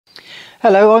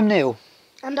Hello, I'm Neil.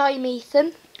 And I'm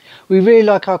Ethan. We really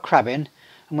like our crabbing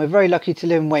and we're very lucky to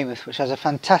live in Weymouth, which has a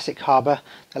fantastic harbour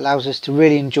that allows us to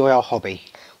really enjoy our hobby.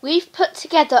 We've put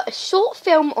together a short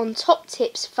film on top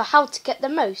tips for how to get the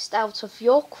most out of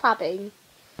your crabbing.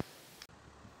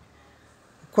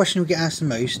 The question we get asked the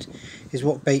most is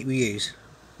what bait we use.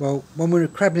 Well, when we're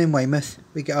crabbing in Weymouth,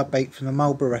 we get our bait from the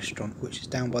Harbour restaurant, which is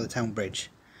down by the town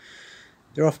bridge.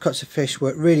 Their offcuts of fish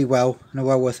work really well and are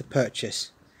well worth a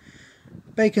purchase.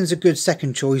 Bacon's a good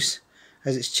second choice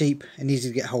as it's cheap and easy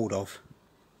to get hold of.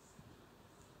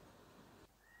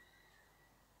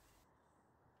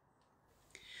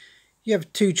 You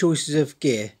have two choices of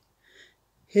gear.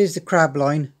 Here's the crab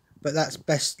line, but that's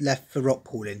best left for rock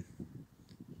pooling.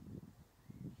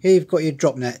 Here you've got your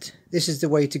drop net. This is the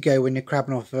way to go when you're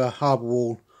crabbing off a harbour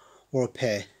wall or a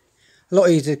pier. A lot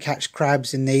easier to catch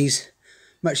crabs in these,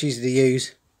 much easier to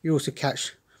use. You also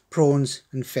catch prawns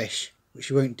and fish, which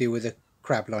you won't do with a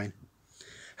crab line.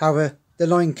 However, the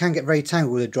line can get very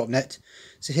tangled with a drop net,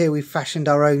 so here we've fashioned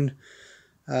our own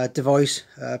device,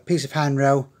 a piece of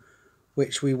handrail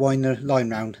which we wind the line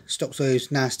round, stops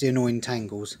those nasty annoying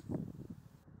tangles.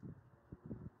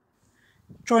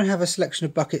 Try and have a selection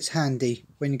of buckets handy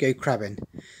when you go crabbing.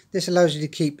 This allows you to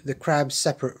keep the crabs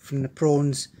separate from the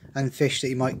prawns and fish that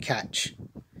you might catch.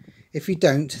 If you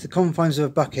don't, the confines of a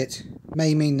bucket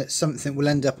may mean that something will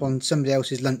end up on somebody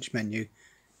else's lunch menu.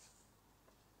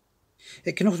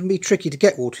 It can often be tricky to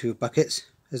get water with buckets,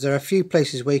 as there are a few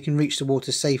places where you can reach the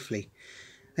water safely.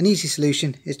 An easy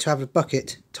solution is to have a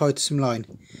bucket tied to some line.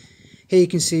 Here you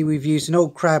can see we've used an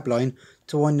old crab line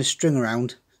to wind the string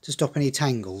around to stop any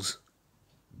tangles.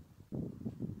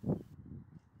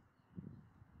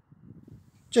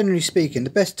 Generally speaking, the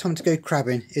best time to go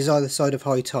crabbing is either side of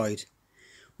high tide.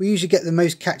 We usually get the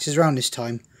most catches around this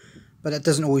time, but that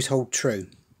doesn't always hold true.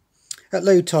 At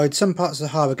low tide, some parts of the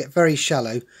harbour get very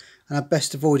shallow and are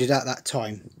best avoided at that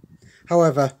time.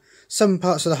 However, some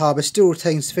parts of the harbour still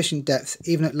retain sufficient depth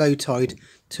even at low tide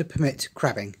to permit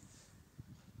crabbing.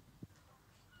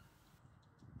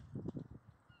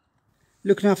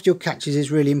 Looking after your catches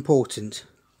is really important.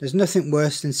 There's nothing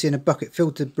worse than seeing a bucket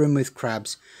filled to the brim with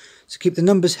crabs, so keep the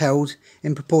numbers held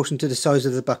in proportion to the size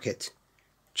of the bucket.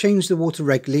 Change the water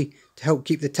regularly to help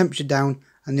keep the temperature down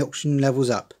and the oxygen levels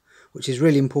up, which is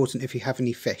really important if you have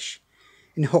any fish.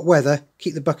 In hot weather,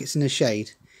 keep the buckets in the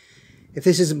shade. If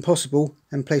this isn't possible,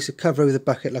 then place a cover over the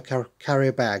bucket like a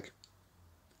carrier bag.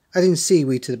 Adding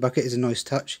seaweed to the bucket is a nice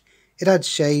touch. It adds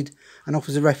shade and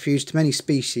offers a refuge to many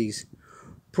species.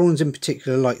 Prawns in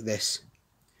particular like this.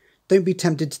 Don't be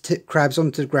tempted to tip crabs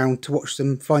onto the ground to watch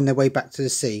them find their way back to the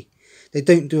sea. They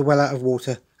don't do well out of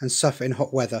water and suffer in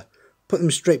hot weather. Put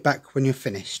them straight back when you're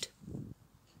finished.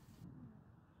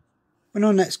 When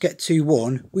our nets get too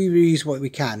worn, we reuse what we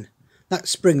can. That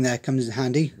spring there comes in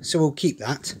handy, so we'll keep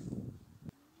that.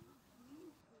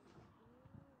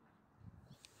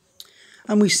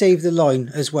 And we save the line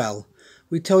as well.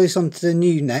 We tie this onto the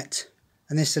new net,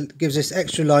 and this gives us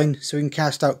extra line so we can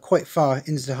cast out quite far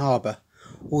into the harbour.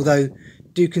 Although,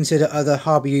 do consider other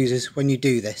harbour users when you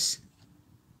do this.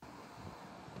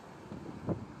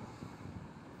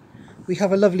 We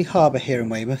have a lovely harbour here in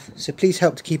Weymouth, so please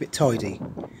help to keep it tidy.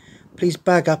 Please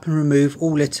bag up and remove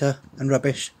all litter and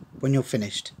rubbish when you're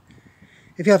finished.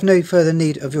 If you have no further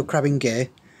need of your crabbing gear,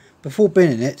 before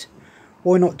binning it,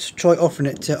 why not try offering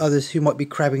it to others who might be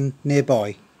crabbing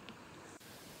nearby?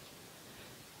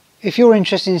 If you're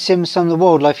interested in seeing some of the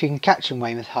wildlife you can catch in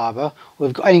Weymouth Harbour, or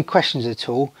have got any questions at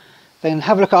all, then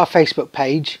have a look at our Facebook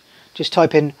page. Just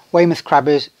type in Weymouth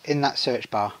Crabbers in that search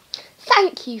bar.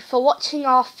 Thank you for watching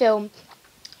our film.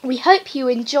 We hope you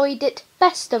enjoyed it.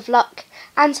 Best of luck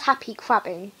and happy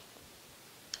crabbing.